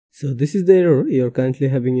So this is the error you are currently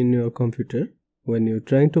having in your computer. When you're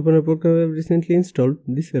trying to open a program you have recently installed,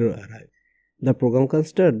 this error arrives. The program can't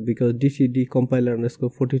start because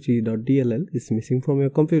dtd-compiler_43.dll is missing from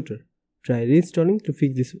your computer. Try reinstalling to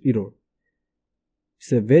fix this error.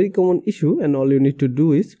 It's a very common issue and all you need to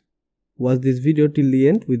do is watch this video till the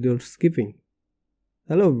end without skipping.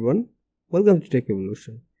 Hello everyone, welcome to Tech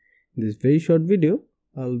Evolution. In this very short video,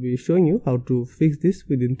 I'll be showing you how to fix this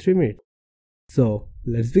within 3 minutes. So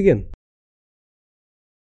let's begin.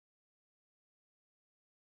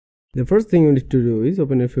 The first thing you need to do is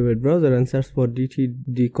open your favorite browser and search for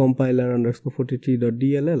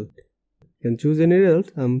dtd-compiler_43.dll. You can choose any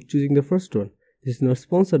result. I'm choosing the first one. This is not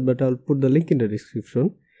sponsored, but I'll put the link in the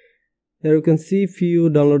description. Here you can see few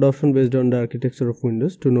download options based on the architecture of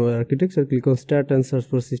Windows. To know architecture, click on Start and search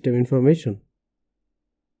for system information.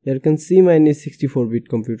 Here you can see mine is 64-bit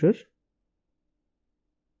computer.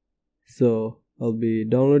 So I'll be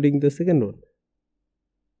downloading the second one.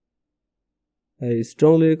 I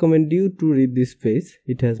strongly recommend you to read this page.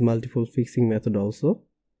 It has multiple fixing method also.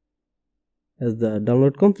 As the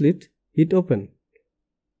download complete, hit open.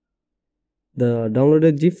 The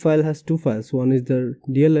downloaded zip file has two files. One is the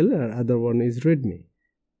DLL and other one is readme.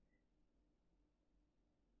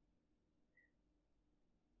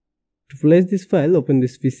 To place this file, open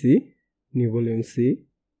this PC, new volume C,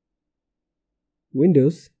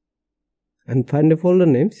 Windows, and find a folder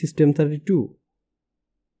named System32.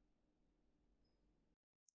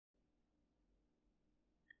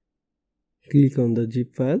 Click on the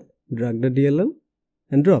zip file, drag the DLL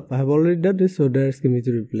and drop. I have already done this, so there is me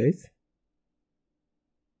to replace.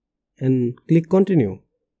 And click continue.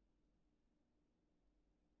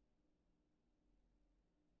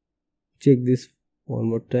 Check this one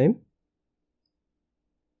more time.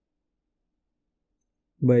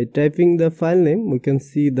 By typing the file name, we can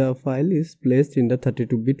see the file is placed in the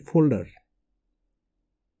 32-bit folder.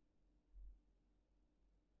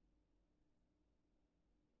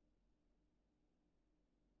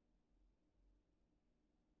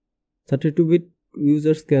 (32-bit)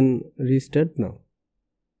 users can restart now.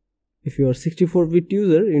 If you are 64-bit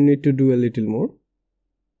user, you need to do a little more.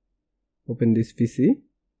 Open this PC,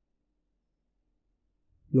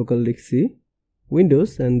 local disk C,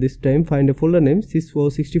 Windows, and this time find a folder name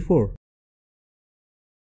sys64.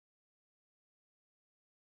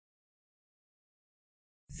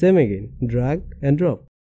 Same again, drag and drop.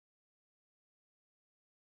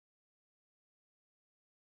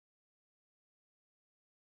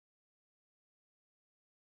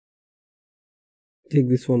 Take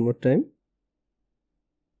this one more time.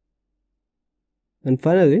 And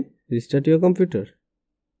finally, restart your computer.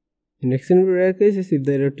 In extremely rare cases, if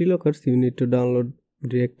the error still occurs, you need to download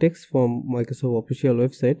DirectX from Microsoft official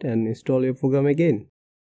website and install your program again.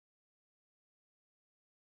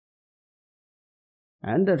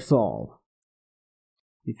 And that's all.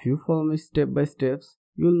 If you follow me step by steps,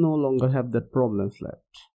 you'll no longer have that problems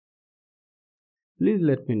left. Please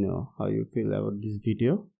let me know how you feel about this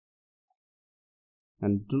video.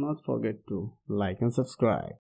 And do not forget to like and subscribe.